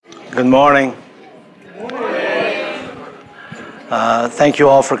Good morning. Thank you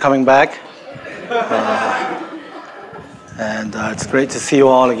all for coming back. And it's great to see you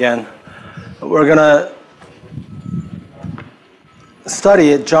all again. We're going to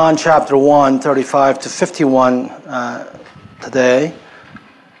study John chapter 1, 35 to 51 today.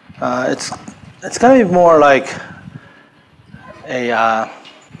 It's going to be more like I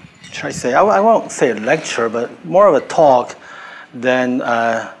won't say a lecture, but more of a talk than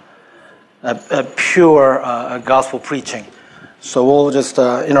a pure gospel preaching. So we'll just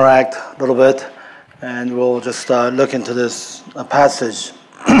interact a little bit, and we'll just look into this passage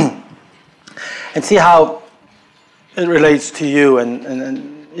and see how it relates to you,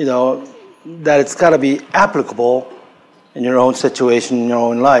 and you know that it's got to be applicable in your own situation, in your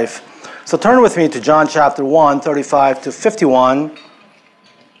own life. So turn with me to John chapter 1, 35 to 51.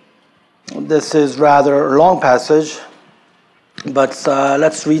 This is rather a long passage, but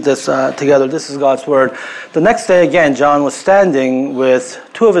let's read this together. This is God's word. The next day again, John was standing with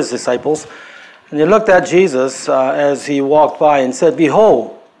two of his disciples, and he looked at Jesus as he walked by and said,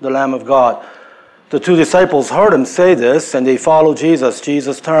 "Behold, the Lamb of God." The two disciples heard him say this, and they followed Jesus.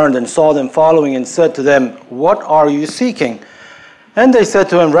 Jesus turned and saw them following and said to them, "What are you seeking?" And they said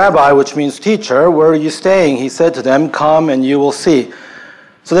to him, "Rabbi," which means teacher, "where are you staying?" He said to them, "Come and you will see."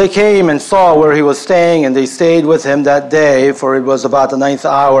 So they came and saw where he was staying, and they stayed with him that day, for it was about the 9th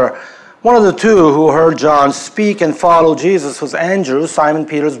hour. One of the two who heard John speak and follow Jesus was Andrew, Simon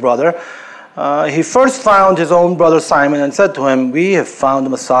Peter's brother. He first found his own brother Simon and said to him, "We have found the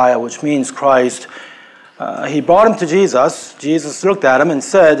Messiah," which means Christ. He brought him to Jesus. Jesus looked at him and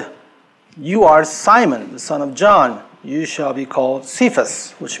said, "You are Simon, the son of John. You shall be called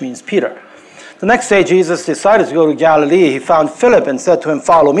Cephas," which means Peter. The next day, Jesus decided to go to Galilee. He found Philip and said to him,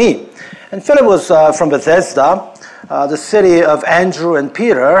 "Follow me." And Philip was from Bethsaida, the city of Andrew and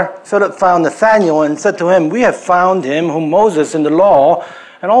Peter. Philip found Nathanael and said to him, "We have found him whom Moses in the law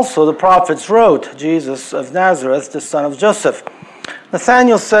and also the prophets wrote, Jesus of Nazareth, the son of Joseph."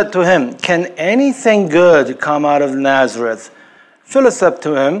 Nathanael said to him, "Can anything good come out of Nazareth?" Philip said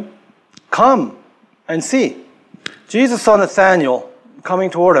to him, "Come and see." Jesus saw Nathanael coming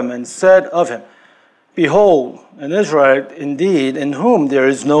toward him and said of him, "Behold, an Israelite indeed, in whom there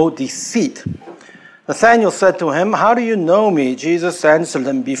is no deceit." Nathanael said to him, "How do you know me?" Jesus answered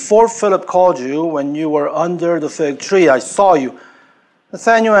him, "Before Philip called you, when you were under the fig tree, I saw you."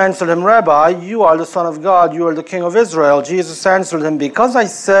 Nathanael answered him, "Rabbi, you are the Son of God, you are the King of Israel." Jesus answered him, "Because I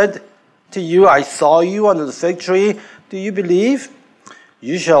said to you, I saw you under the fig tree, do you believe?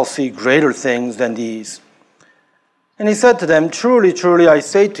 You shall see greater things than these." And he said to them, "Truly, truly, I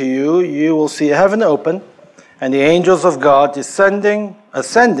say to you, you will see heaven open, and the angels of God ascending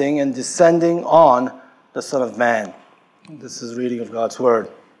and descending on the Son of Man." This is reading of God's Word.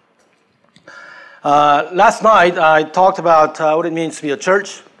 Last night, I talked about what it means to be a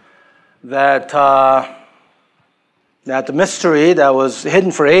church, that the mystery that was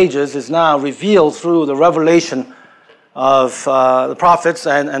hidden for ages is now revealed through the revelation of the prophets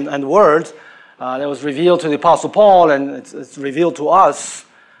and words. That was revealed to the Apostle Paul, and it's revealed to us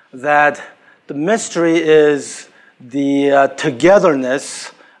that the mystery is the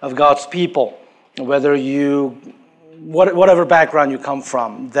togetherness of God's people, whatever background you come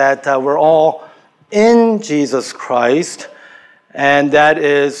from, that we're all in Jesus Christ, and that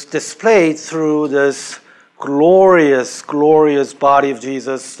is displayed through this glorious, glorious body of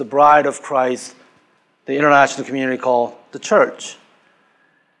Jesus, the bride of Christ, the international community called the church.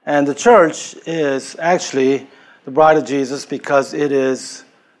 And the church is actually the bride of Jesus because it is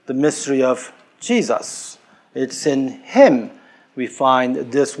the mystery of Jesus. It's in Him we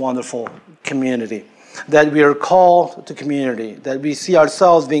find this wonderful community, that we are called to community, that we see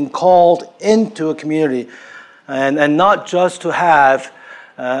ourselves being called into a community, and not just to have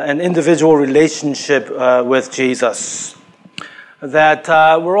an individual relationship with Jesus, that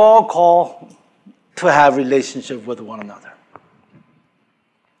we're all called to have relationship with one another.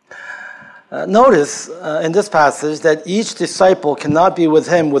 Notice in this passage that each disciple cannot be with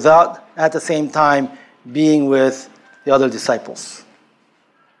him without at the same time being with the other disciples.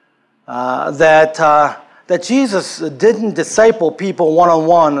 That Jesus didn't disciple people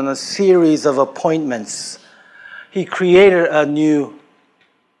one-on-one on a series of appointments. He created a new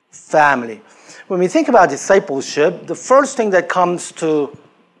family. When we think about discipleship, the first thing that comes to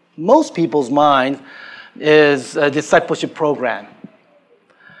most people's mind is a discipleship program.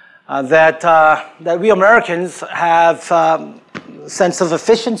 That we Americans have a sense of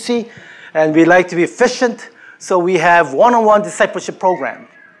efficiency, and we like to be efficient, so we have one-on-one discipleship program.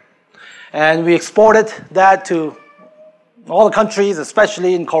 And we exported that to all the countries,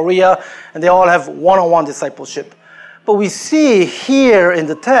 especially in Korea, and they all have one-on-one discipleship. But we see here in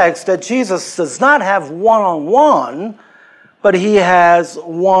the text that Jesus does not have one-on-one, but he has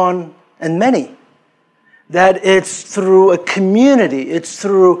one and many. That it's through a community, it's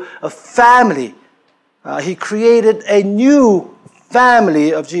through a family. He created a new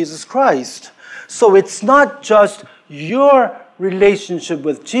family of Jesus Christ. So it's not just your relationship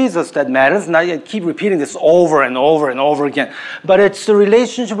with Jesus that matters, and I keep repeating this over and over and over again, but it's the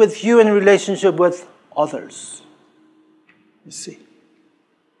relationship with you and the relationship with others. You see.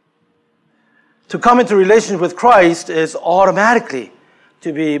 To come into relationship with Christ is automatically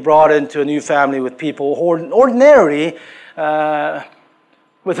to be brought into a new family with people who ordinarily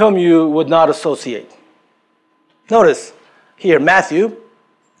with whom you would not associate. Notice here, Matthew,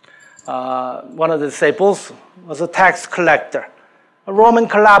 one of the disciples, was a tax collector, a Roman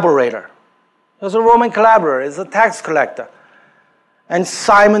collaborator. He was a Roman collaborator, he's a tax collector. And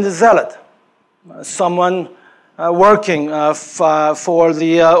Simon the Zealot, someone working for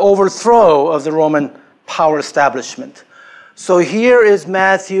the overthrow of the Roman power establishment. So here is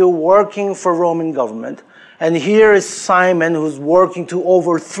Matthew working for Roman government, and here is Simon who's working to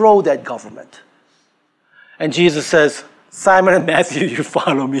overthrow that government. And Jesus says, Simon and Matthew, you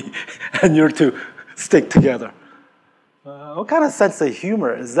follow me, and you're to stick together. What kind of sense of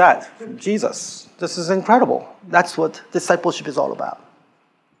humor is that from Jesus? This is incredible. That's what discipleship is all about.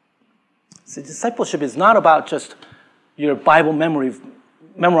 See, discipleship is not about just your Bible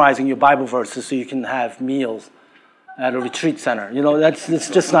memorizing your Bible verses so you can have meals at a retreat center. It's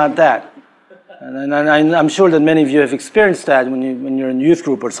just not that. And I'm sure that many of you have experienced that when you're in youth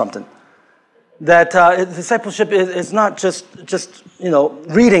group or something. That discipleship is not just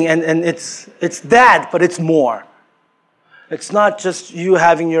reading, and it's that, but it's more. It's not just you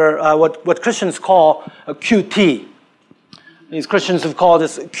having your what Christians call a QT. These Christians have called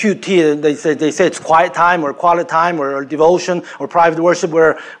this QT. They say it's quiet time or quality time or devotion or private worship,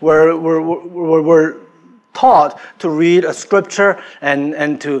 where we're taught to read a scripture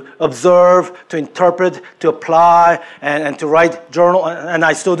and to observe, to interpret, to apply, and to write journal. And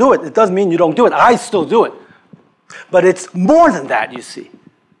I still do it. It doesn't mean you don't do it. I still do it. But it's more than that, you see.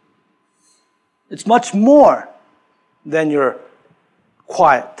 It's much more than your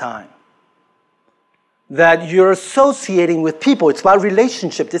quiet time. That you're associating with people. It's about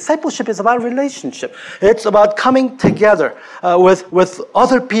relationship. Discipleship is about relationship. It's about coming together with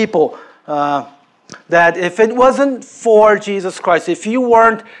other people. That if it wasn't for Jesus Christ, if you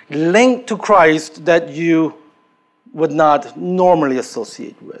weren't linked to Christ, that you would not normally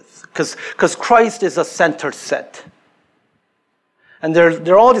associate with. Because Christ is a centered set. And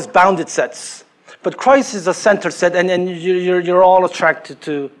there are all these bounded sets. But Christ is a centered set, and you're all attracted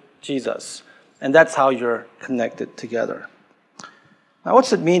to Jesus. And that's how you're connected together. Now,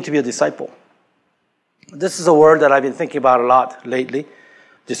 what's it mean to be a disciple? This is a word that I've been thinking about a lot lately.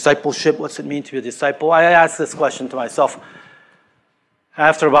 Discipleship, what's it mean to be a disciple? I asked this question to myself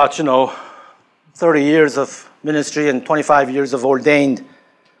after about, 30 years of ministry and 25 years of ordained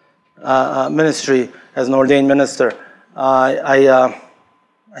ministry as an ordained minister. I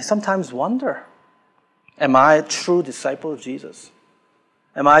sometimes wonder, am I a true disciple of Jesus?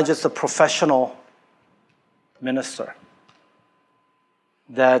 Am I just a professional minister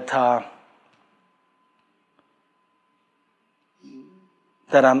that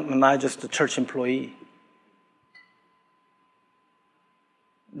am I just a church employee?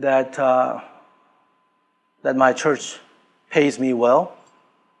 That my church pays me well,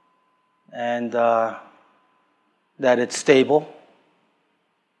 and that it's stable.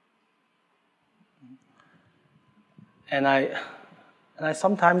 And I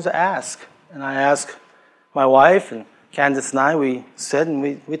sometimes ask my wife and Candace and I, we sit and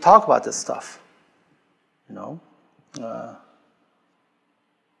we talk about this stuff.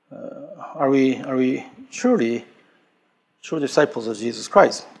 Are we truly true disciples of Jesus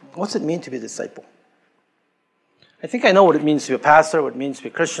Christ? What's it mean to be a disciple? I think I know what it means to be a pastor, what it means to be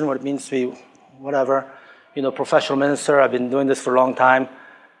a Christian, what it means to be whatever, professional minister. I've been doing this for a long time.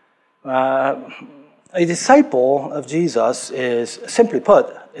 A disciple of Jesus is, simply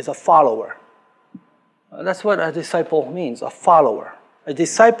put, is a follower. That's what a disciple means, a follower. A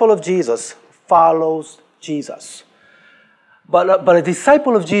disciple of Jesus follows Jesus. But a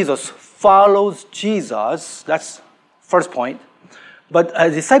disciple of Jesus follows Jesus. That's first point. But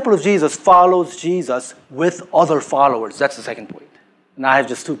a disciple of Jesus follows Jesus with other followers. That's the second point. And I have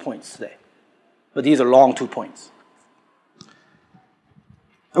just 2 points today. But these are long 2 points.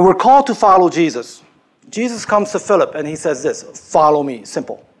 And we're called to follow Jesus. Jesus comes to Philip and he says this, follow me.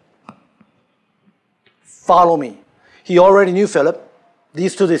 Simple. Follow me. He already knew Philip,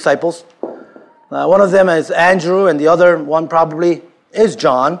 these two disciples. One of them is Andrew, and the other one probably is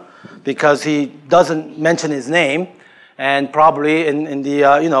John, because he doesn't mention his name. And probably in the,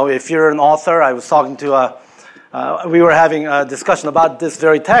 if you're an author, I was talking to, we were having a discussion about this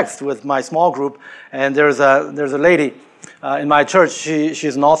very text with my small group, and there's a lady in my church.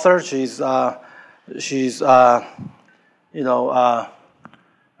 She's an author. She's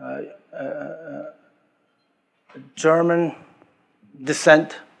German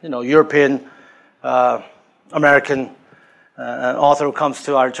descent, European, American author who comes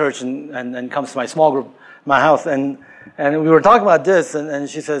to our church and comes to my small group, my house, and we were talking about this, and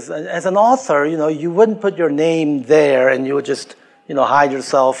she says, as an author, you wouldn't put your name there, and you would just, hide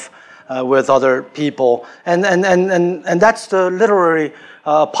yourself with other people, and that's the literary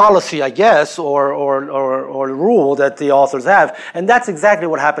policy, I guess, or rule that the authors have, and that's exactly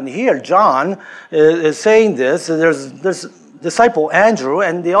what happened here. John is saying this. There's this disciple Andrew,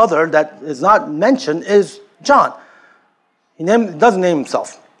 and the other that is not mentioned is John. He doesn't name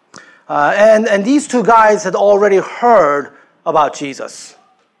himself. And these two guys had already heard about Jesus.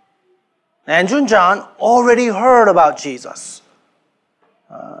 Andrew and John already heard about Jesus.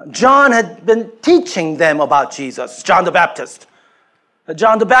 John had been teaching them about Jesus, John the Baptist.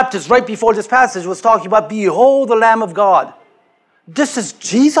 John the Baptist, right before this passage, was talking about, behold the Lamb of God. This is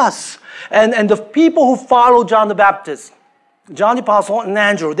Jesus. And the people who followed John the Baptist, John the Apostle and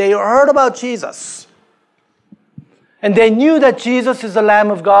Andrew, they heard about Jesus. And they knew that Jesus is the Lamb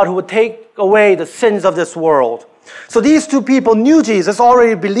of God who would take away the sins of this world. So these two people knew Jesus,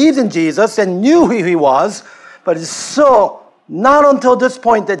 already believed in Jesus, and knew who he was. But it's so not until this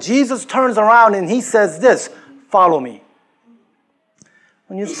point that Jesus turns around and he says this, follow me.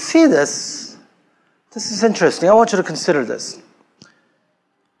 When you see this is interesting. I want you to consider this.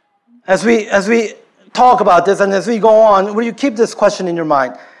 As we talk about this and as we go on, will you keep this question in your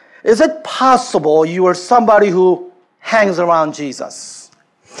mind? Is it possible you are somebody who hangs around Jesus,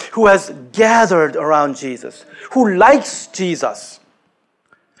 who has gathered around Jesus, who likes Jesus?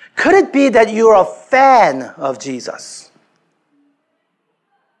 Could it be that you're a fan of Jesus?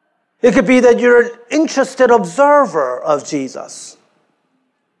 It could be that you're an interested observer of Jesus,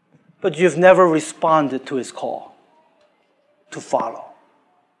 but you've never responded to his call to follow.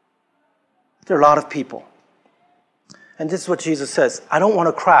 There are a lot of people. And this is what Jesus says, I don't want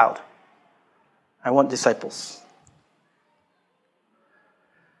a crowd. I want disciples.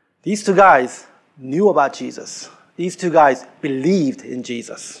 These two guys knew about Jesus. These two guys believed in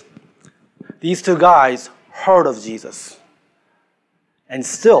Jesus. These two guys heard of Jesus. And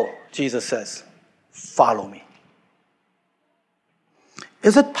still, Jesus says, follow me.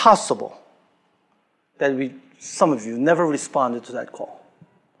 Is it possible that some of you never responded to that call?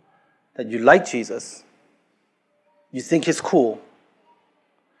 That you like Jesus, you think he's cool,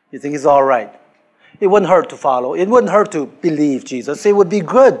 you think he's all right. It wouldn't hurt to follow. It wouldn't hurt to believe Jesus. It would be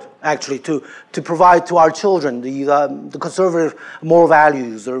good, actually, to provide to our children the conservative moral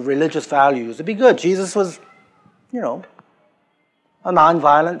values or religious values. It'd be good. Jesus was, a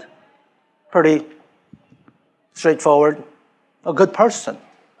nonviolent, pretty straightforward, a good person.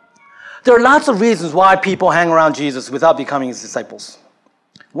 There are lots of reasons why people hang around Jesus without becoming his disciples.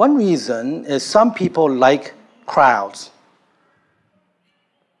 One reason is some people like crowds.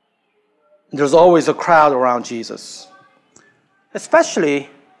 There's always a crowd around Jesus. Especially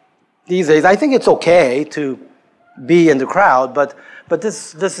these days. I think it's okay to be in the crowd, but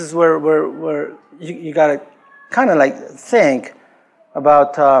this is where you got to kind of think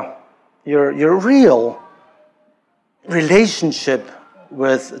about your real relationship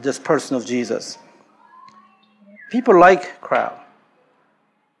with this person of Jesus. People like crowd.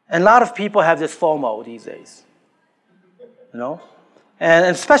 And a lot of people have this FOMO these days. And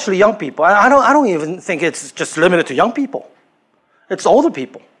especially young people. I don't even think it's just limited to young people. It's older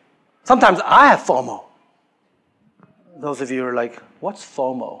people. Sometimes I have FOMO. Those of you who are like, what's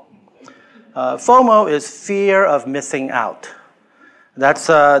FOMO? FOMO is fear of missing out. That's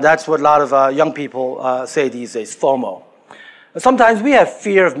what a lot of young people say these days, FOMO. Sometimes we have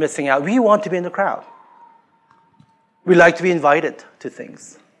fear of missing out. We want to be in the crowd. We like to be invited to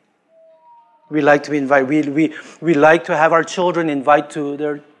things. We like to be invited. We like to have our children invite to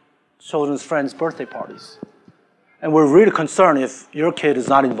their children's friends' birthday parties. And we're really concerned if your kid is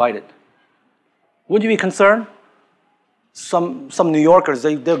not invited. Would you be concerned? Some New Yorkers,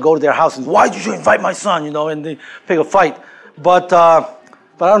 they'll go to their house and, why did you invite my son? And they pick a fight. But I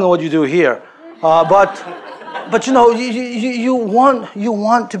don't know what you do here. But you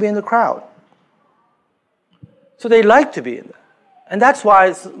want to be in the crowd. So they like to be in there. And that's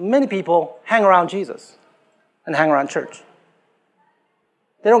why many people hang around Jesus. and hang around church.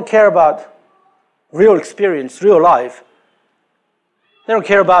 They don't care about real experience, real life. They don't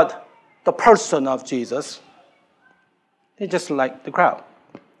care about the person of Jesus. They just like the crowd.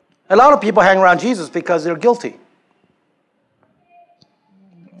 A lot of people hang around Jesus because they're guilty.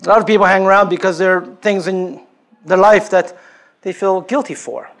 A lot of people hang around because there are things in their life that they feel guilty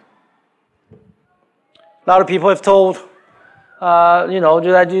for. A lot of people have told,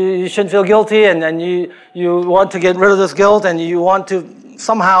 that you shouldn't feel guilty, and you want to get rid of this guilt, and you want to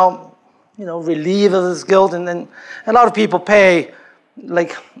somehow, relieve of this guilt. And then a lot of people pay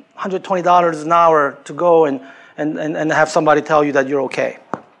like $120 an hour to go and have somebody tell you that you're okay.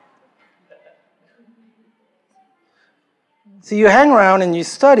 So you hang around and you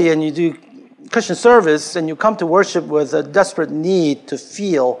study and you do Christian service and you come to worship with a desperate need to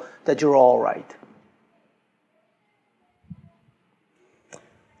feel that you're all right.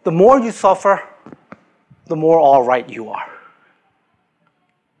 The more you suffer, the more all right you are.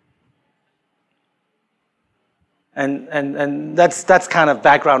 And that's kind of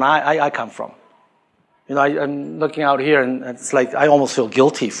background I come from. I'm looking out here and it's like I almost feel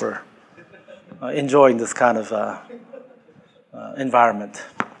guilty for enjoying this kind of environment.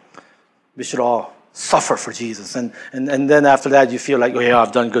 We should all suffer for Jesus. And then after that you feel like, oh yeah,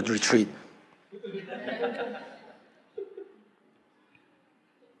 I've done good retreat.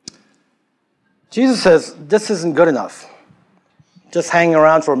 Jesus says, this isn't good enough. Just hanging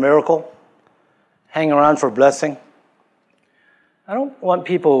around for a miracle, hanging around for a blessing. I don't want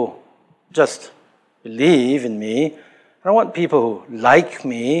people just believe in me. I don't want people who like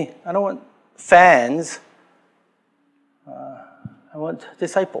me. I don't want fans. I want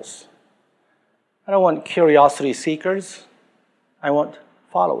disciples. I don't want curiosity seekers. I want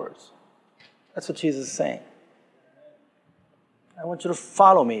followers. That's what Jesus is saying. I want you to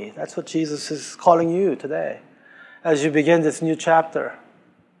follow me. That's what Jesus is calling you today as you begin this new chapter.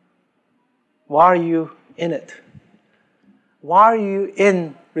 Why are you in it? Why are you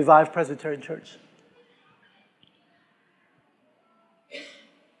in Revived Presbyterian Church?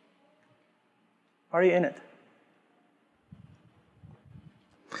 Why are you in it?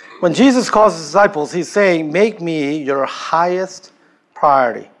 When Jesus calls his disciples, he's saying, make me your highest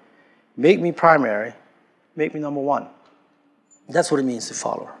priority. Make me primary. Make me number one. That's what it means to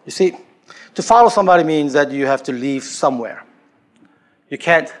follow. You see, to follow somebody means that you have to leave somewhere. You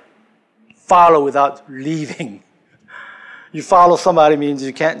can't follow without leaving. You follow somebody means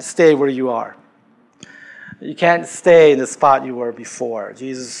you can't stay where you are. You can't stay in the spot you were before.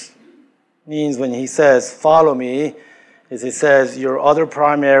 Jesus means when he says, follow me, is he says your other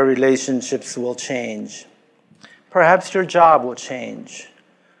primary relationships will change. Perhaps your job will change.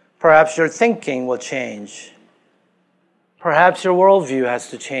 Perhaps your thinking will change. Perhaps your worldview has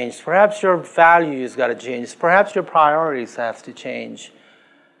to change. Perhaps your values got to change. Perhaps your priorities have to change.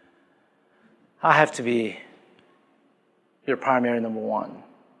 I have to be your primary number one.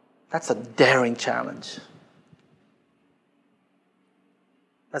 That's a daring challenge.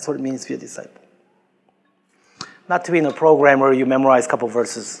 That's what it means to be a disciple. Not to be in a program where you memorize a couple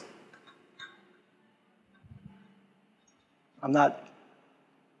verses. I'm not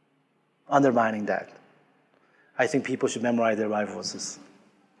undermining that. I think people should memorize their Bible verses.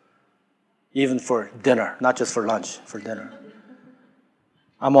 Even for dinner, not just for lunch, for dinner.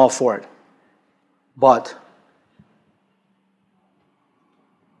 I'm all for it. But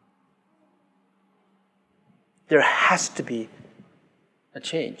there has to be a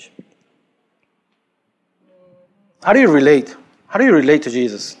change. How do you relate? How do you relate to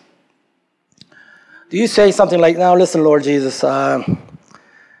Jesus? Do you say something like, now listen, Lord Jesus, I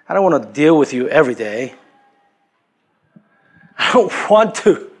don't want to deal with you every day. I don't want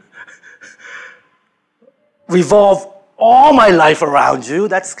to revolve all my life around you.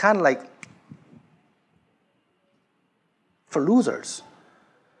 That's kind of like for losers.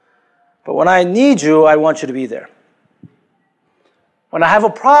 But when I need you, I want you to be there. When I have a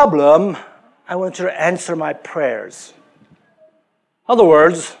problem, I want you to answer my prayers. In other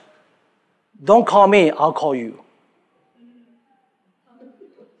words, don't call me, I'll call you.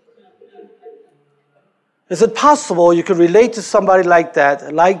 Is it possible you could relate to somebody like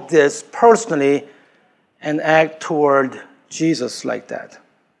that, like this, personally, and act toward Jesus like that?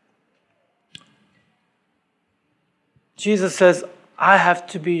 Jesus says, I have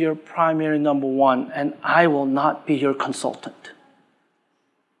to be your primary number one, and I will not be your consultant.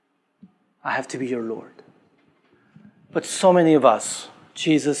 I have to be your Lord. But so many of us,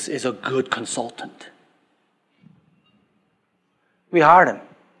 Jesus is a good consultant. We hired him.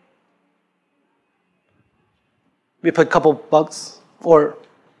 We put a couple bucks, or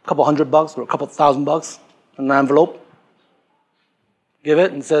a couple $100 or a couple $1,000 an envelope, give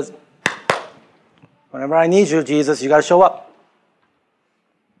it, and says, whenever I need you, Jesus, you got to show up.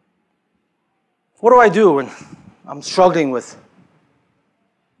 What do I do when I'm struggling with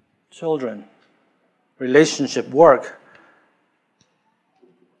children, relationship, work?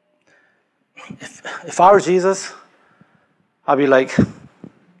 If I were Jesus, I'd be like,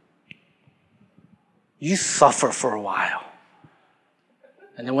 you suffer for a while.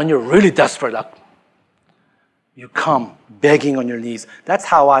 And then when you're really desperate, you come begging on your knees. That's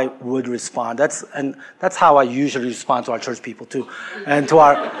how I would respond. That's how I usually respond to our church people too, and to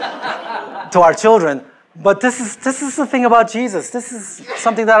our children. But this is the thing about Jesus. This is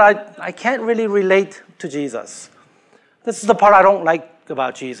something that I can't really relate to Jesus. This is the part I don't like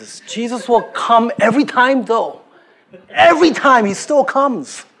about Jesus. Jesus will come every time though. Every time he still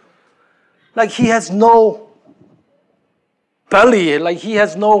comes. Like he has no belly, like he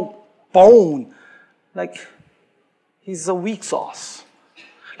has no bone. Like he's a weak sauce.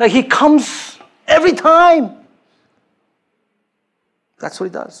 Like he comes every time. That's what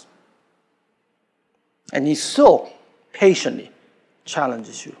he does. And he still patiently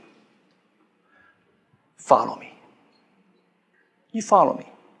challenges you. Follow me. You follow me.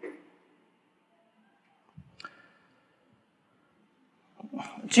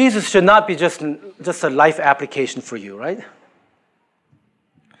 Jesus should not be just a life application for you, right?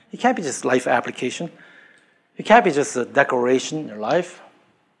 He can't be just life application. He can't be just a decoration in your life.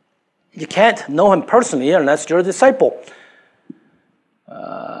 You can't know him personally unless you're a disciple.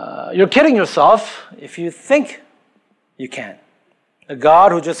 You're kidding yourself if you think you can. A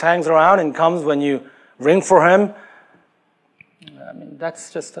God who just hangs around and comes when you ring for him, I mean,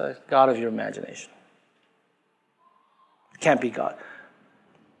 that's just a God of your imagination. It can't be God.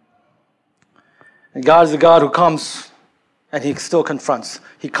 And God is the God who comes and he still confronts.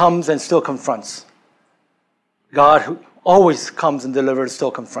 He comes and still confronts. God who always comes and delivers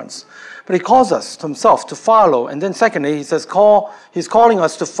still confronts. But he calls us to himself to follow. And then secondly, he says he's calling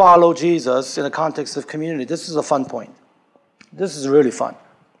us to follow Jesus in the context of community. This is a fun point. This is really fun.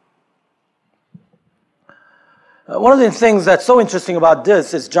 One of the things that's so interesting about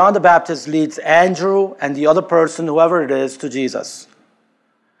this is John the Baptist leads Andrew and the other person, whoever it is, to Jesus.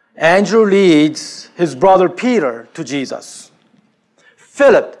 Andrew leads his brother Peter to Jesus.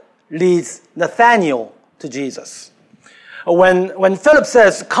 Philip leads Nathanael to Jesus. When Philip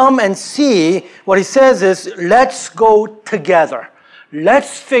says, come and see, what he says is, let's go together.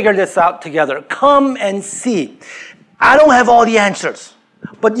 Let's figure this out together. Come and see. I don't have all the answers,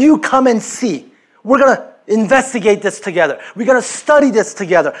 but you come and see. We're going to investigate this together. We're going to study this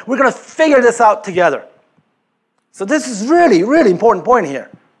together. We're going to figure this out together. So this is really, really important point here.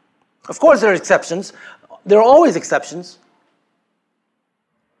 Of course, there are exceptions. There are always exceptions.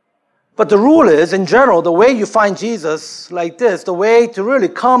 But the rule is, in general, the way you find Jesus like this, the way to really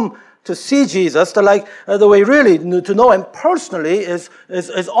come to see Jesus, the way really to know him personally is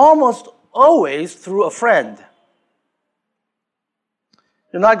almost always through a friend.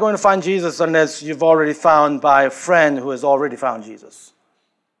 You're not going to find Jesus unless you've already found by a friend who has already found Jesus.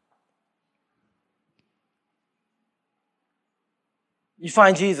 You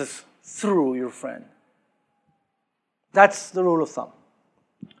find Jesus through your friend. That's the rule of thumb.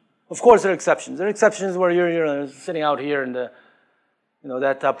 Of course, there are exceptions. There are exceptions where you're sitting out here in the,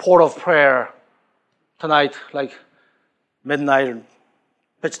 that port of prayer tonight, like midnight and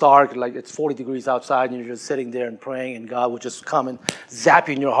pitch dark, like it's 40 degrees outside, and you're just sitting there and praying, and God will just come and zap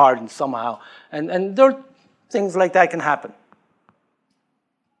you in your heart and somehow. And there are things like that can happen.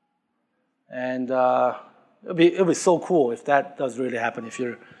 And it'll be so cool if that does really happen, if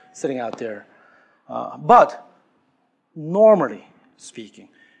you're sitting out there. But normally speaking,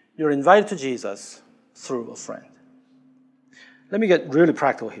 you're invited to Jesus through a friend. Let me get really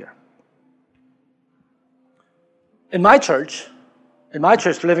practical here. In my church,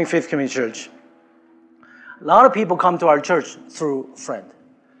 Living Faith Community Church, a lot of people come to our church through a friend.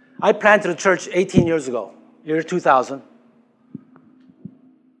 I planted a church 18 years ago, year 2000,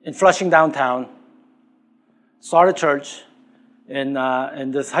 in Flushing downtown. Started church in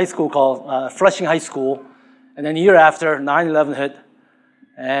this high school called Flushing High School. And then a year after, 9/11 hit,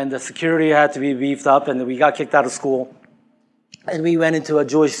 and the security had to be beefed up, and we got kicked out of school. And we went into a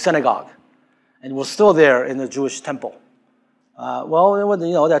Jewish synagogue, and we're still there in the Jewish temple.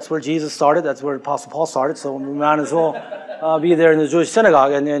 That's where Jesus started. That's where Apostle Paul started. So we might as well be there in the Jewish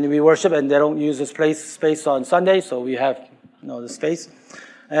synagogue, and we worship. And they don't use this space on Sunday, so we have the space,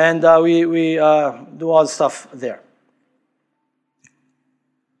 and we do all the stuff there.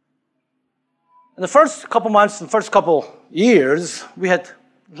 In the first couple months, the first couple years, we had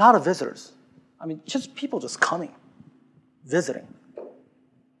a lot of visitors. I mean, just people just coming, visiting.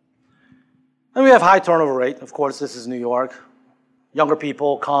 And we have high turnover rate. Of course, this is New York. Younger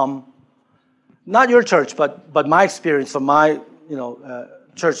people come. Not your church, but my experience from my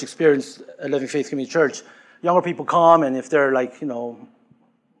church experience at Living Faith Community Church. Younger people come, and if they're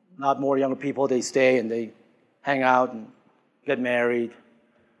not more younger people, they stay and they hang out and get married.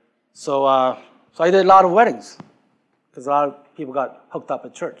 So I did a lot of weddings because a lot of people got hooked up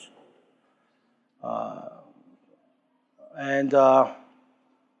at church. But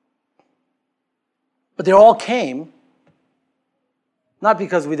they all came, not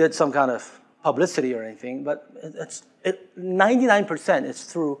because we did some kind of publicity or anything, but 99% is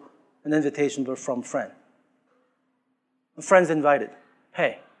through an invitation from a friend. A friend's invited.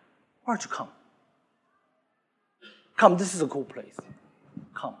 Hey, why don't you come? Come, this is a cool place.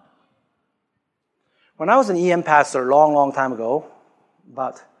 Come. When I was an EM pastor a long, long time ago,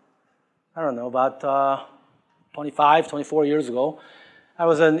 about 25, 24 years ago, I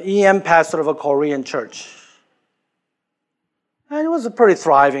was an EM pastor of a Korean church. And it was a pretty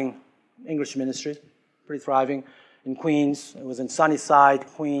thriving English ministry, pretty thriving in Queens. It was in Sunnyside,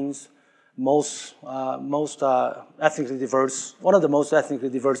 Queens, most ethnically diverse, one of the most ethnically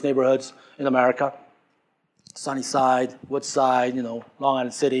diverse neighborhoods in America. Sunnyside, Woodside, Long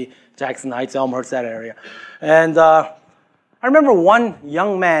Island City, Jackson Heights, Elmhurst, that area. And I remember one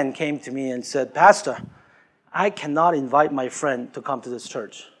young man came to me and said, Pastor, I cannot invite my friend to come to this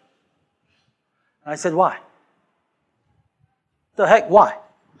church. And I said, why? The heck, why?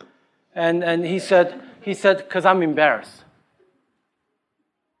 And he said, because I'm embarrassed.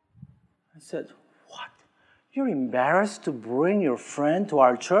 I said, what? You're embarrassed to bring your friend to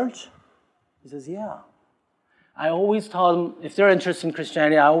our church? He says, yeah. I always tell them, if they're interested in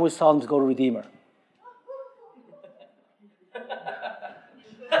Christianity, I always tell them to go to Redeemer.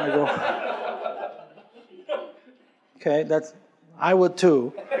 I go, okay, I would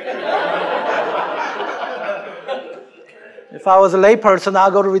too. If I was a lay person,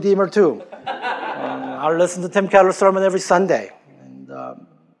 I'll go to Redeemer too. I'll listen to Tim Keller's sermon every Sunday. And,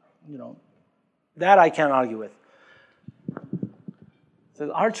 that I can't argue with.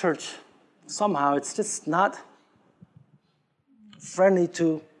 So our church, somehow, it's just not friendly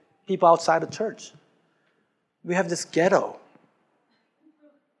to people outside the church. We have this ghetto.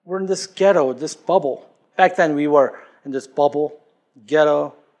 We're in this ghetto, this bubble. Back then we were in this bubble,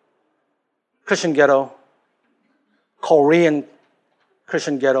 ghetto, Christian ghetto, Korean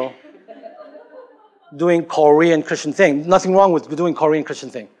Christian ghetto, doing Korean Christian thing. Nothing wrong with doing Korean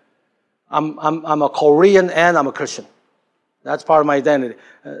Christian thing. I'm a Korean and I'm a Christian. That's part of my identity.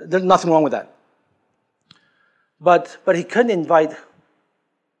 There's nothing wrong with that. But he couldn't invite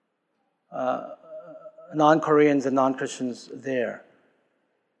non-Koreans and non-Christians there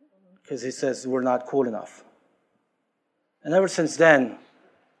because he says we're not cool enough. And ever since then,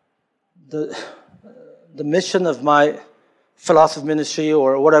 the mission of my philosophy ministry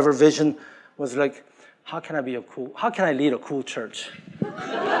or whatever vision was like, how can I lead a cool church?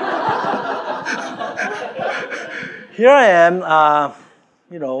 Here I am,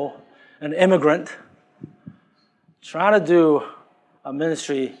 an immigrant, trying to do a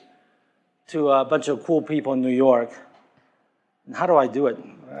ministry to a bunch of cool people in New York. And how do I do it?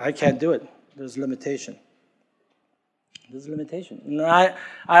 I can't do it. There's limitation. And I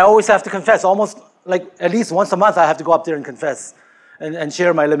always have to confess, almost like at least once a month I have to go up there and confess and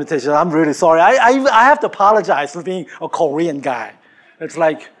share my limitations. I'm really sorry. I have to apologize for being a Korean guy. It's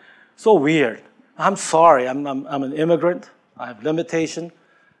like so weird. I'm sorry. I'm an immigrant. I have limitation.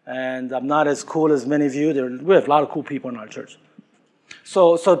 And I'm not as cool as many of you. We have a lot of cool people in our church.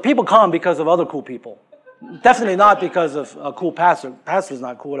 So people come because of other cool people. Definitely not because of a cool pastor. Pastor's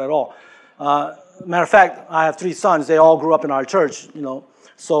not cool at all. Matter of fact, I have 3 sons. They all grew up in our church,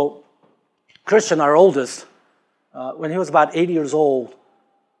 So Christian, our oldest, when he was about 8 years old,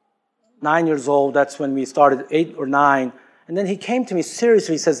 9 years old, that's when we started, 8 or 9. And then he came to me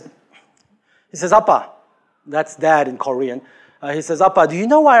seriously. He says, Appa, that's dad in Korean. He says, Appa, do you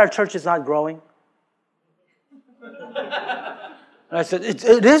know why our church is not growing? And I said,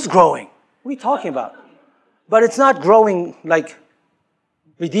 it is growing. What are you talking about? But it's not growing like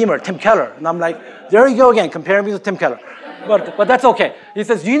Redeemer, Tim Keller. And I'm like, there you go again, comparing me to Tim Keller. But that's okay. He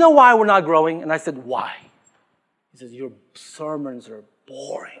says, do you know why we're not growing? And I said, why? He says, your sermons are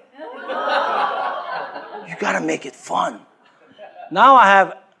boring. You got to make it fun. Now I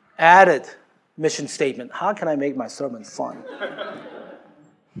have added mission statement. How can I make my sermon fun?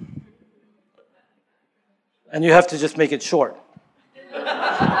 And you have to just make it short.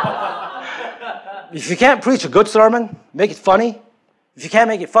 If you can't preach a good sermon, make it funny. If you can't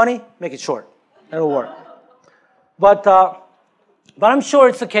make it funny, make it short. It'll work. But I'm sure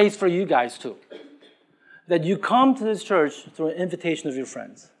it's the case for you guys too. That you come to this church through an invitation of your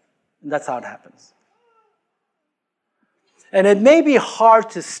friends. And that's how it happens. And it may be hard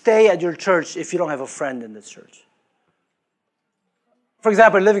to stay at your church if you don't have a friend in this church. For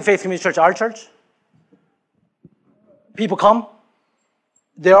example, Living Faith Community Church, our church, people come.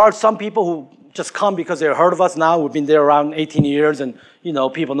 There are some people who just come because they've heard of us now. We've been there around 18 years and,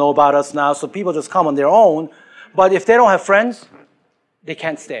 people know about us now. So people just come on their own. But if they don't have friends, they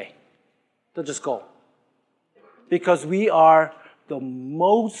can't stay. They'll just go. Because we are the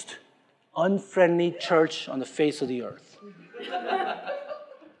most unfriendly church on the face of the earth.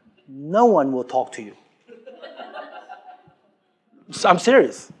 No one will talk to you. I'm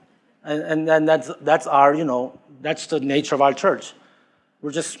serious. And that's our, that's the nature of our church.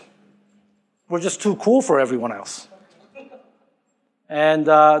 We're just too cool for everyone else. And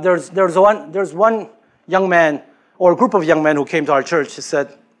there's one young man, or a group of young men who came to our church. He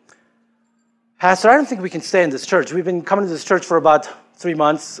said, Pastor, I don't think we can stay in this church. We've been coming to this church for about 3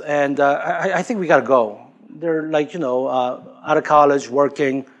 months, and I think we got to go. They're out of college,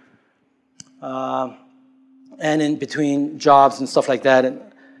 working, and in between jobs and stuff like that. And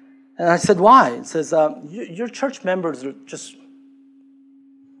I said, why? He says, your church members are just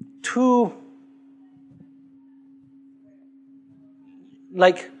too,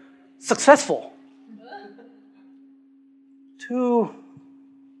 successful. Too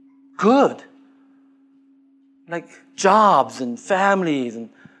good. Like jobs and families and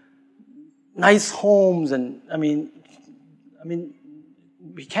nice homes, and I mean,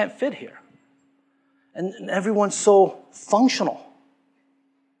 we can't fit here. And everyone's so functional.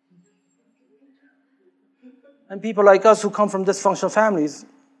 And people like us who come from dysfunctional families,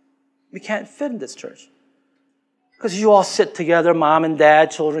 we can't fit in this church. Because you all sit together, mom and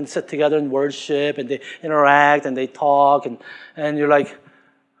dad, children sit together and worship, and they interact, and they talk, and you're like,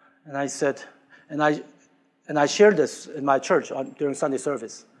 and I said, and I shared this in my church during Sunday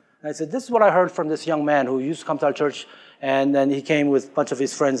service. And I said, this is what I heard from this young man who used to come to our church, and then he came with a bunch of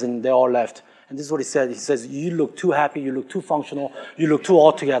his friends, and they all left. And this is what he said. He says, you look too happy, you look too functional, you look too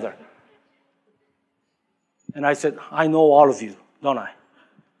all together. And I said, I know all of you, don't I?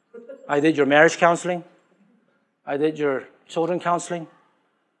 I did your marriage counseling. I did your children counseling.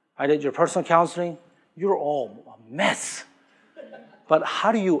 I did your personal counseling. You're all a mess. But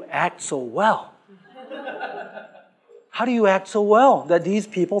how do you act so well? How do you act so well that these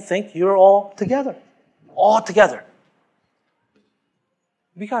people think you're all together? All together.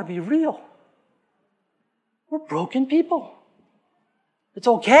 We got to be real. We're broken people. It's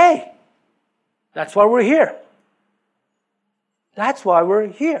okay. That's why we're here. That's why we're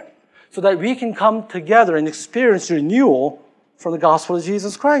here. So that we can come together and experience renewal from the gospel of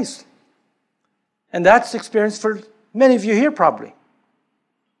Jesus Christ. And that's the experience for many of you here probably.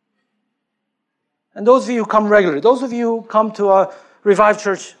 And those of you who come regularly, those of you who come to a Revived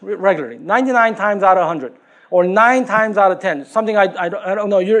Church regularly, 99 times out of 100, or 9 times out of 10, something I don't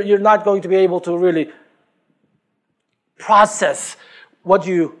know, you're not going to be able to really process what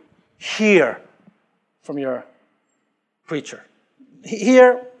you hear from your preacher.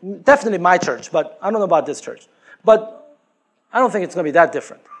 Here, definitely my church, but I don't know about this church. But I don't think it's going to be that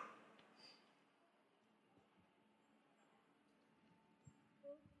different.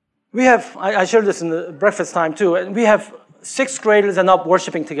 We have, I shared this in the breakfast time too, and we have 6th graders and up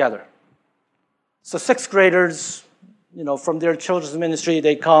worshiping together. So 6th graders, from their children's ministry,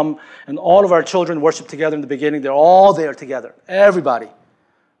 they come, and all of our children worship together in the beginning. They're all there together. Everybody.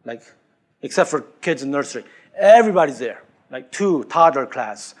 Except for kids in nursery. Everybody's there. 2 toddler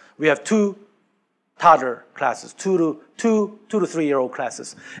class. We have 2 toddler classes, 2 to 3-year-old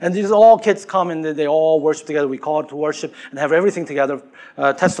classes. And these all kids come and they all worship together. We call it to worship and have everything together,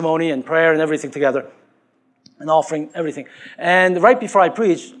 testimony and prayer and everything together, and offering everything. And right before I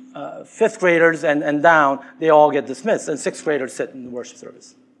preach, 5th graders and down, they all get dismissed, and 6th graders sit in the worship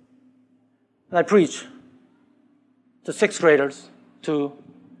service. And I preach to 6th graders, to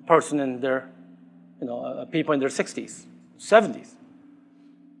a person in their, people in their 60s, 70s.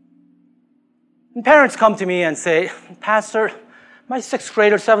 And parents come to me and say, Pastor, my 6th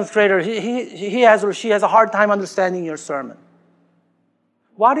grader, 7th grader, he has or she has a hard time understanding your sermon.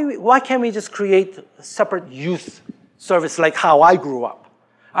 Why can't we just create a separate youth service like how I grew up?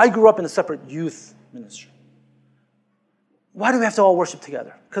 I grew up in a separate youth ministry. Why do we have to all worship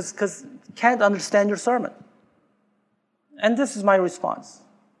together? Because can't understand your sermon. And this is my response.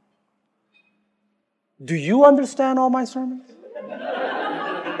 Do you understand all my sermons?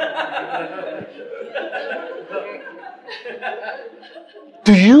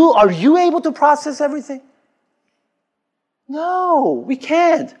 Are you able to process everything? No, we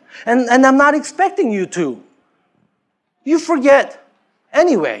can't. And I'm not expecting you to. You forget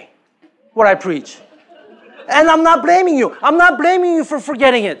anyway what I preach. And I'm not blaming you. I'm not blaming you for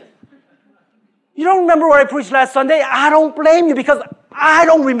forgetting it. You don't remember what I preached last Sunday? I don't blame you because I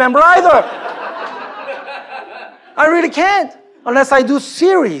don't remember either. I really can't unless I do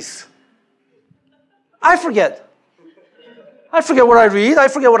series. I forget. I forget what I read. I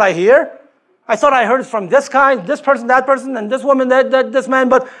forget what I hear. I thought I heard it from this guy, this person, that person, and this woman, this man,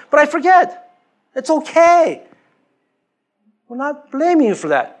 but I forget. It's okay. We're not blaming you for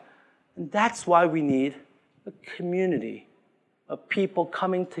that. And that's why we need a community of people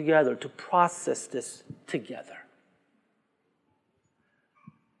coming together to process this together.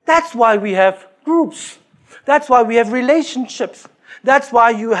 That's why we have groups. That's why we have relationships. That's why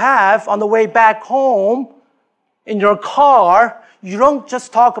you have, on the way back home, in your car, you don't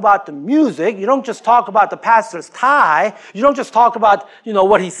just talk about the music. You don't just talk about the pastor's tie. You don't just talk about,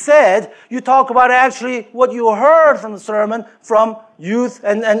 what he said. You talk about actually what you heard from the sermon from youth,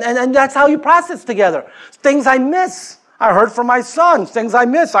 and that's how you process together. Things I miss, I heard from my son. Things I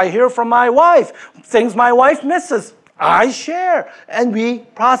miss, I hear from my wife. Things my wife misses, I share. And we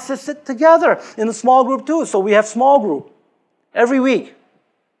process it together in a small group too. So we have small group every week.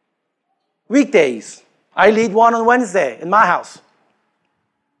 Weekdays. I lead one on Wednesday in my house.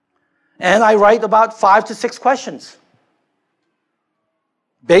 And I write about 5 to 6 questions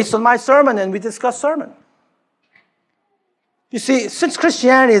based on my sermon, and we discuss sermon. You see, since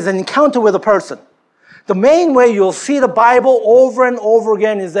Christianity is an encounter with a person, the main way you'll see the Bible over and over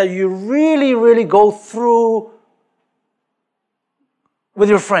again is that you really, really go through with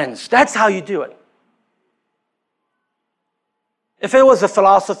your friends. That's how you do it. If it was a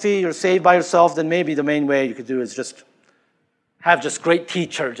philosophy, you're saved by yourself, then maybe the main way you could do is just have just great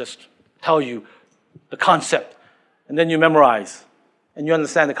teacher just tell you the concept, and then you memorize, and you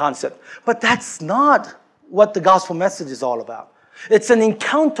understand the concept. But that's not what the gospel message is all about. It's an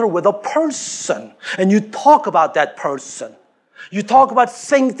encounter with a person, and you talk about that person. You talk about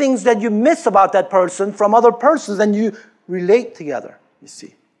saying things that you miss about that person from other persons, and you relate together, you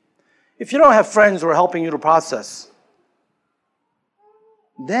see. If you don't have friends who are helping you to process,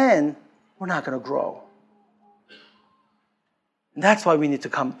 then we're not going to grow. And that's why we need to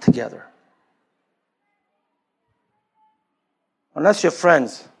come together. Unless you're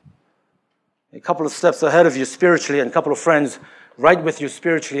friends, a couple of steps ahead of you spiritually, and a couple of friends right with you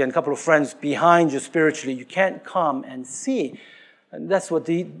spiritually, and a couple of friends behind you spiritually, you can't come and see. And this is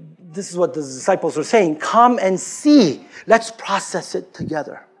what the disciples are saying. Come and see. Let's process it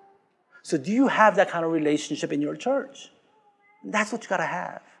together. So do you have that kind of relationship in your church? That's what you got to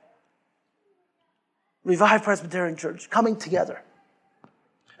have. Revive Presbyterian Church, coming together.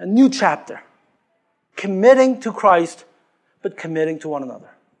 A new chapter. Committing to Christ, but committing to one another.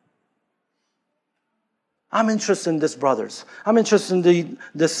 I'm interested in this brothers. I'm interested in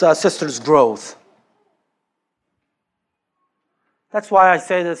this sister's growth. That's why I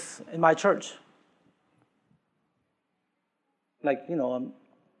say this in my church. A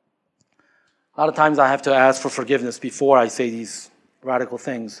lot of times I have to ask for forgiveness before I say these radical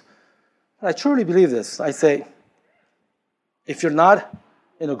things. But I truly believe this. I say, if you're not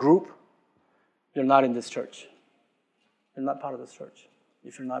in a group, you're not in this church. You're not part of this church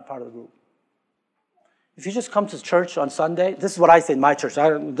if you're not part of the group. If you just come to church on Sunday, this is what I say in my church.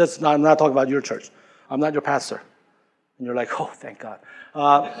 I'm not talking about your church. I'm not your pastor. And you're like, oh, thank God.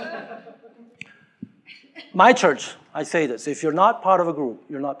 My church, I say this. If you're not part of a group,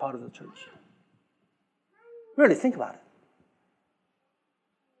 you're not part of the church. Really, think about it.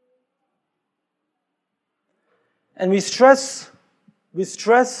 And we stress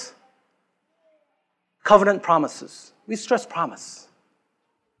covenant promises. We stress promise.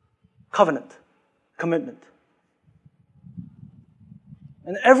 Covenant. Commitment.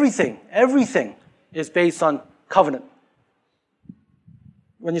 And everything is based on covenant.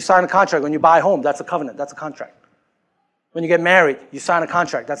 When you sign a contract, when you buy a home, that's a covenant, that's a contract. When you get married, you sign a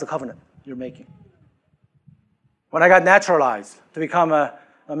contract, that's a covenant you're making. When I got naturalized to become an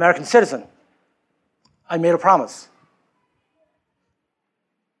American citizen, I made a promise.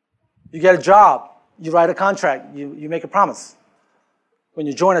 You get a job, you write a contract, you make a promise. When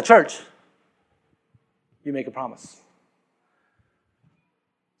you join a church, you make a promise.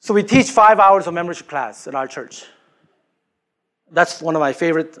 So we teach 5 hours of membership class in our church. That's one of my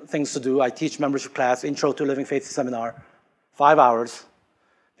favorite things to do. I teach membership class, Intro to Living Faith Seminar, 5 hours.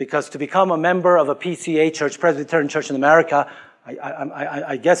 Because to become a member of a PCA church, Presbyterian Church in America,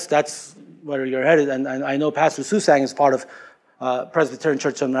 I guess that's where you're headed. And I know Pastor Susang is part of Presbyterian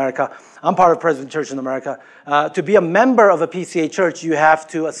Church in America. I'm part of Presbyterian Church in America. To be a member of a PCA church, you have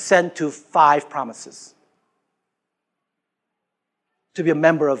to assent to 5 promises. To be a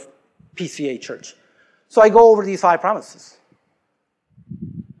member of PCA church. So I go over these 5 promises.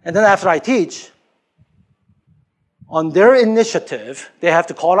 And then after I teach, on their initiative, they have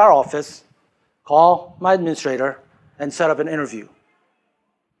to call our office, call my administrator, and set up an interview.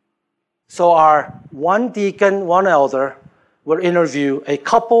 So our one deacon, one elder will interview a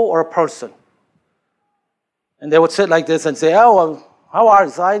couple or a person. And they would sit like this and say, oh, well, how are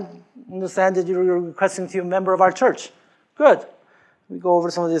you? So I understand that you're requesting to be a member of our church. Good. We go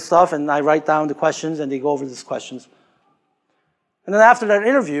over some of this stuff, and I write down the questions, and they go over these questions. And then after that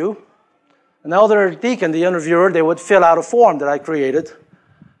interview, an elder deacon, the interviewer, they would fill out a form that I created,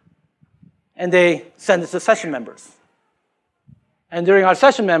 and they send it to session members. And during our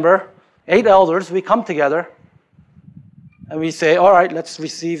session member, 8 elders, we come together, and we say, all right, let's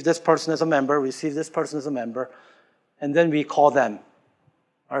receive this person as a member, receive this person as a member, and then we call them.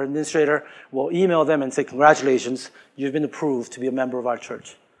 Our administrator will email them and say, congratulations, you've been approved to be a member of our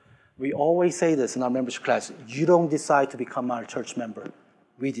church. We always say this in our membership class, you don't decide to become our church member,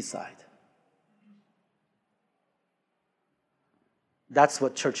 we decide. That's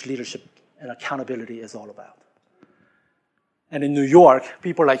what church leadership and accountability is all about. And in New York,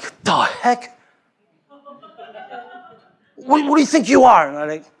 people are like, the heck? What do you think you are? And I'm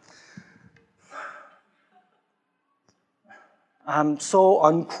like, I'm so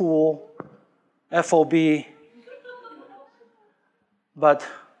uncool, FOB, but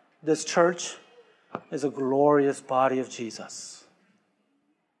this church is a glorious body of Jesus,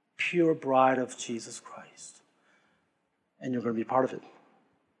 pure bride of Jesus Christ, and you're going to be part of it.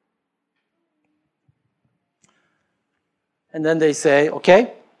 And then they say,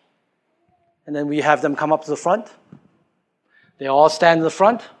 okay, and then we have them come up to the front. They all stand in the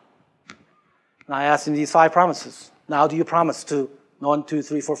front, and I ask them these 5 promises. Now, do you promise to 1, 2,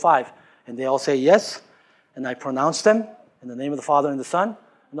 3, 4, 5? And they all say yes, and I pronounce them in the name of the Father and the Son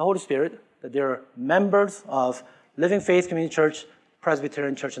and the Holy Spirit that they're members of Living Faith Community Church,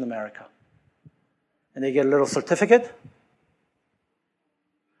 Presbyterian Church in America. And they get a little certificate,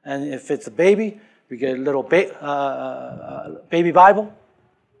 and if it's a baby, we get a little baby Bible,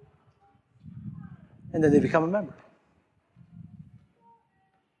 and then they become a member.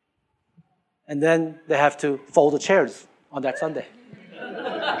 And then they have to fold the chairs on that Sunday.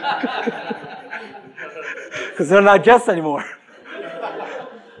 Because they're not guests anymore.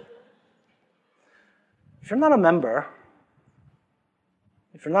 If you're not a member,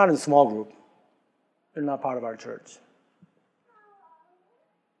 if you're not in a small group, you're not part of our church.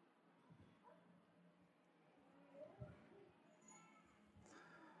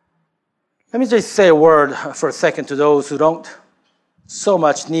 Let me just say a word for a second to those who don't so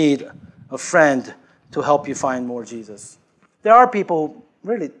much need a friend to help you find more Jesus. There are people who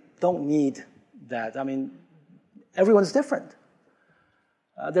really don't need that. I mean, everyone's different.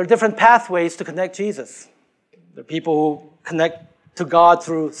 There are different pathways to connect Jesus. There are people who connect to God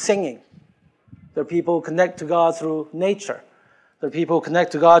through singing. There are people who connect to God through nature. There are people who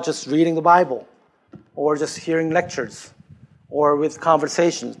connect to God just reading the Bible or just hearing lectures or with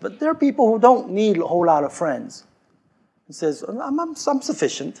conversations. But there are people who don't need a whole lot of friends. He says, I'm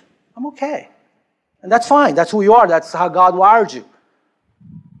sufficient. I'm okay. And that's fine. That's who you are. That's how God wired you.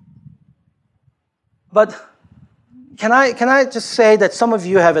 But can I just say that some of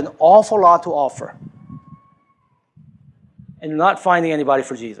you have an awful lot to offer, and you're not finding anybody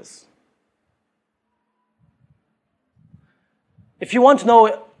for Jesus. If you want to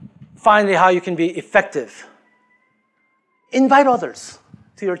know finally how you can be effective, invite others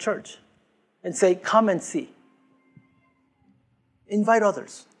to your church and say, come and see. Invite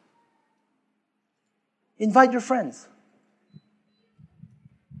others. Invite your friends.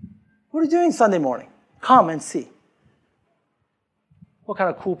 What are you doing Sunday morning? Come and see. What kind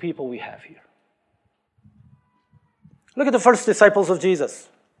of cool people we have here. Look at the first disciples of Jesus.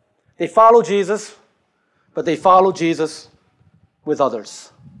 They follow Jesus, but they follow Jesus with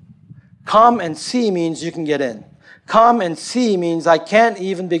others. Come and see means you can get in. Come and see means I can't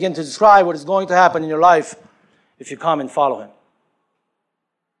even begin to describe what is going to happen in your life if you come and follow him.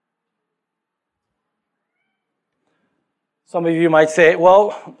 Some of you might say,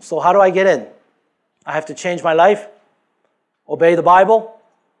 well, so how do I get in? I have to change my life, obey the Bible.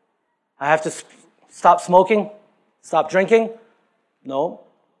 I have to stop smoking, stop drinking. No.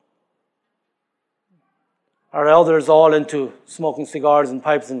 Our elders are all into smoking cigars and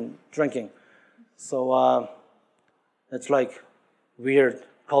pipes and drinking. So it's like weird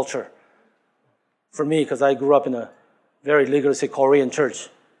culture for me because I grew up in a very legalistic Korean church.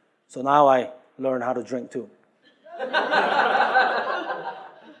 So now I learn how to drink too.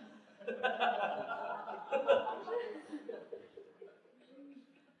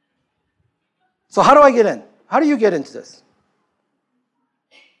 So how do I get in? How do you get into this?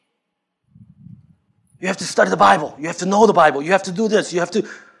 You have to study the Bible. You have to know the Bible. You have to do this. You have to...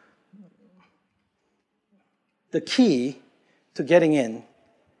 The key to getting in,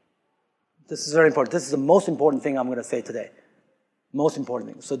 this is very important. This is the most important thing I'm going to say today. Most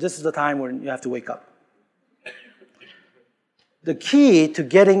important thing. So this is the time when you have to wake up. The key to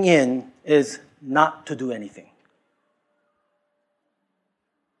getting in is not to do anything.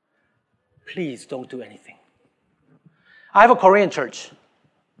 Please don't do anything. I have a Korean church.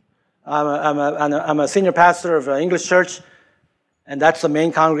 I'm a senior pastor of an English church, and that's the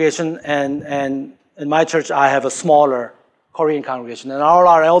main congregation. And in my church, I have a smaller Korean congregation. And all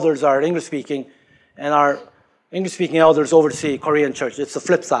our elders are English-speaking, and our English-speaking elders oversee Korean church. It's the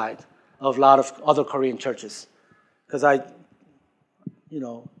flip side of a lot of other Korean churches. Because I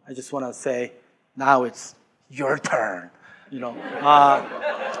just want to say, now it's your turn,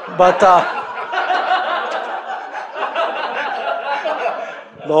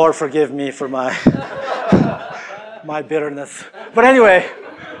 Lord, forgive me for my my bitterness. But anyway,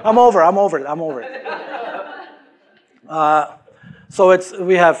 I'm over it. So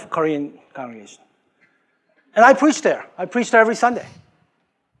we have Korean congregation. And I preach there. I preach there every Sunday.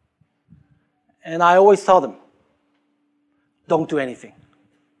 And I always tell them, don't do anything.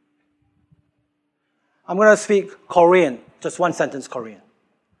 I'm going to speak Korean, just one sentence Korean.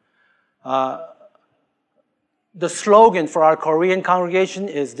 The slogan for our Korean congregation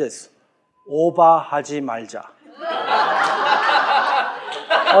is this: 오바하지 말자.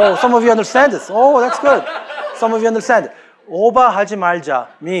 Oh, some of you understand this. Oh, that's good. Some of you understand it. 오바하지 말자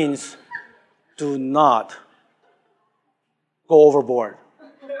means do not go overboard.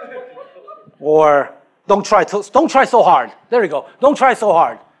 Or don't try so hard. There you go. Don't try so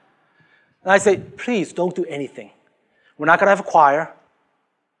hard. And I say, please don't do anything. We're not going to have a choir.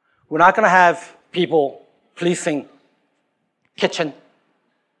 We're not going to have people policing kitchen.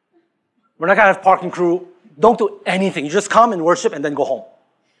 We're not going to have parking crew. Don't do anything. You just come and worship and then go home.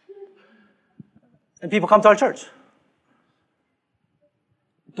 And people come to our church.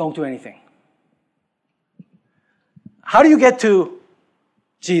 Don't do anything. How do you get to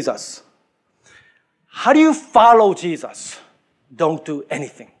Jesus? How do you follow Jesus? Don't do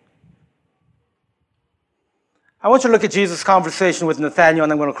anything. I want you to look at Jesus' conversation with Nathanael,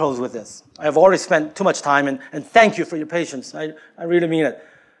 and I'm going to close with this. I have already spent too much time, and thank you for your patience. I really mean it.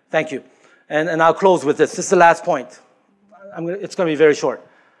 Thank you. And I'll close with this. This is the last point. It's going to be very short.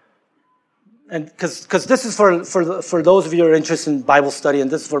 And because this is for those of you who are interested in Bible study,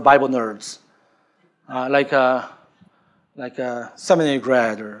 and this is for Bible nerds, like a seminary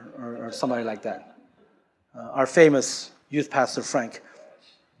grad or somebody like that. Our famous youth pastor, Frank.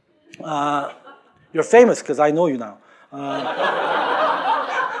 You're famous because I know you now.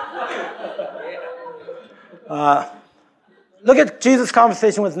 Look at Jesus'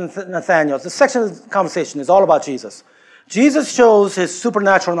 conversation with Nathanael. The section of the conversation is all about Jesus. Jesus shows his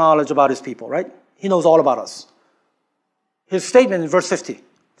supernatural knowledge about his people, right? He knows all about us. His statement in verse 50,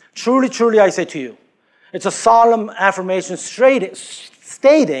 truly, truly, I say to you. It's a solemn affirmation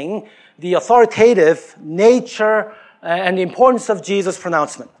stating the authoritative nature and the importance of Jesus'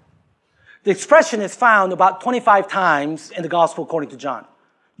 pronouncement. The expression is found about 25 times in the Gospel according to John.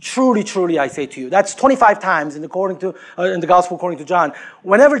 Truly, truly, I say to you. That's 25 times in the Gospel according to John.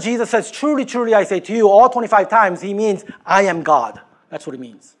 Whenever Jesus says, truly, truly, I say to you, all 25 times, he means, I am God. That's what he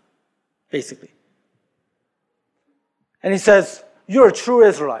means, basically. And he says, you're a true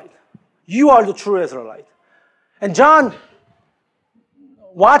Israelite. You are the true Israelite. And John,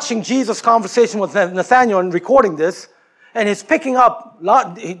 watching Jesus' conversation with Nathanael and recording this, and he's picking up,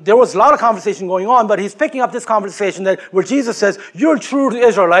 there was a lot of conversation going on, but he's picking up this conversation where Jesus says, you're a true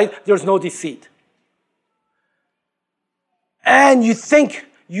Israelite, there's no deceit. And you think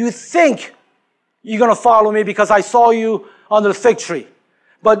you're going to follow me because I saw you under the fig tree.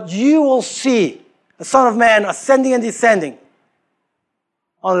 But you will see the Son of Man ascending and descending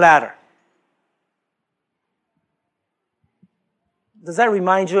on a ladder. Does that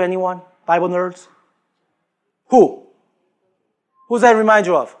remind you anyone? Bible nerds? Who? Who does that remind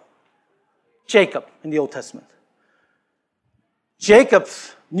you of? Jacob in the Old Testament.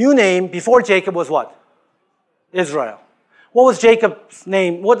 Jacob's new name before Jacob was what? Israel. What was Jacob's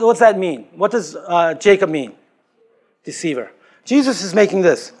name? What does that mean? What does Jacob mean? Deceiver. Jesus is making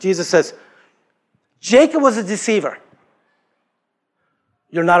this. Jesus says, Jacob was a deceiver.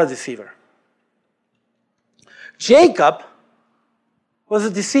 You're not a deceiver. Jacob was a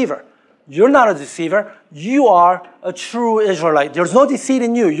deceiver. You're not a deceiver. You are a true Israelite. There's no deceit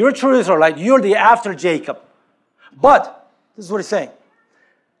in you. You're a true Israelite. You're the after Jacob. But, this is what he's saying.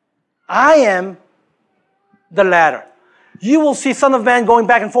 I am the ladder. You will see Son of Man going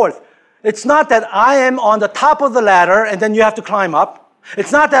back and forth. It's not that I am on the top of the ladder and then you have to climb up.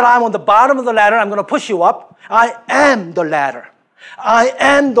 It's not that I'm on the bottom of the ladder, I'm going to push you up. I am the ladder. I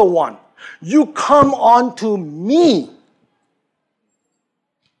am the one. You come onto me.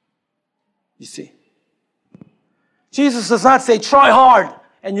 You see. Jesus does not say, try hard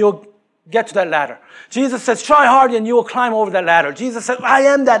and you'll get to that ladder. Jesus says, try hard and you will climb over that ladder. Jesus says, I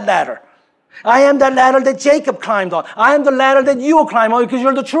am that ladder. I am that ladder that Jacob climbed on. I am the ladder that you will climb on because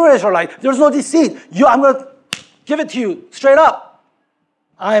you're the true Israelite. There's no deceit. I'm going to give it to you straight up.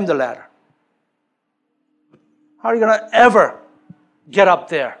 I am the ladder. How are you going to ever get up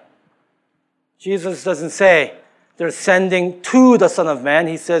there? Jesus doesn't say they're ascending to the Son of Man.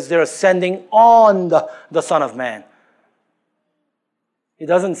 He says they're ascending on the Son of Man. He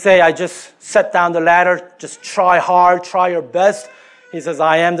doesn't say, I just set down the ladder, just try hard, try your best. He says,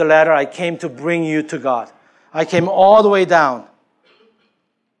 I am the ladder. I came to bring you to God. I came all the way down.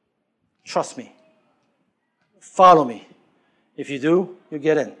 Trust me. Follow me. If you do, you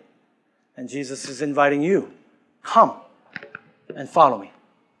get in. And Jesus is inviting you. Come and follow me.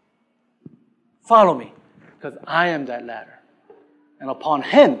 Follow me, because I am that ladder. And upon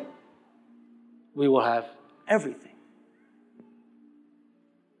Him, we will have everything.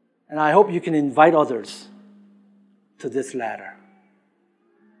 And I hope you can invite others to this ladder.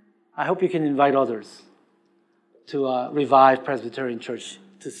 I hope you can invite others to Revive Presbyterian Church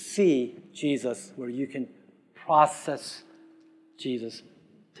to see Jesus, where you can process Jesus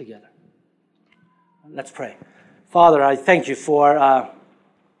together. Let's pray. Father, I thank you for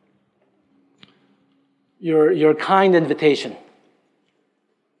your kind invitation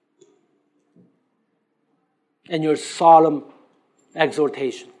and your solemn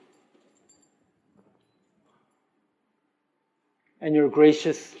exhortation and your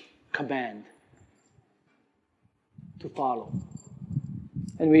gracious command to follow.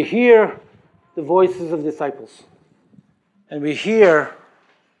 And we hear the voices of disciples, and we hear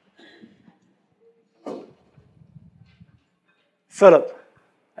Philip,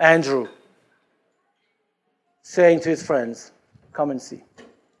 Andrew, saying to his friends, come and see.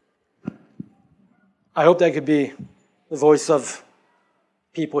 I hope that could be the voice of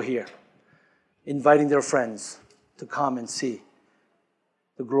people here, inviting their friends to come and see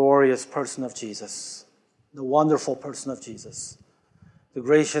the glorious person of Jesus, the wonderful person of Jesus, the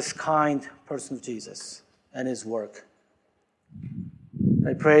gracious, kind person of Jesus and His work.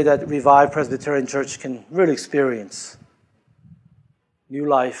 I pray that Revive Presbyterian Church can really experience new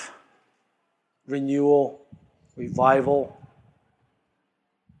life, renewal, revival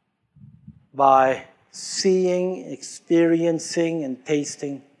by seeing, experiencing, and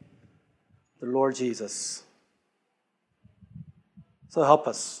tasting the Lord Jesus. So help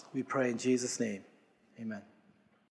us, we pray in Jesus' name. Amen.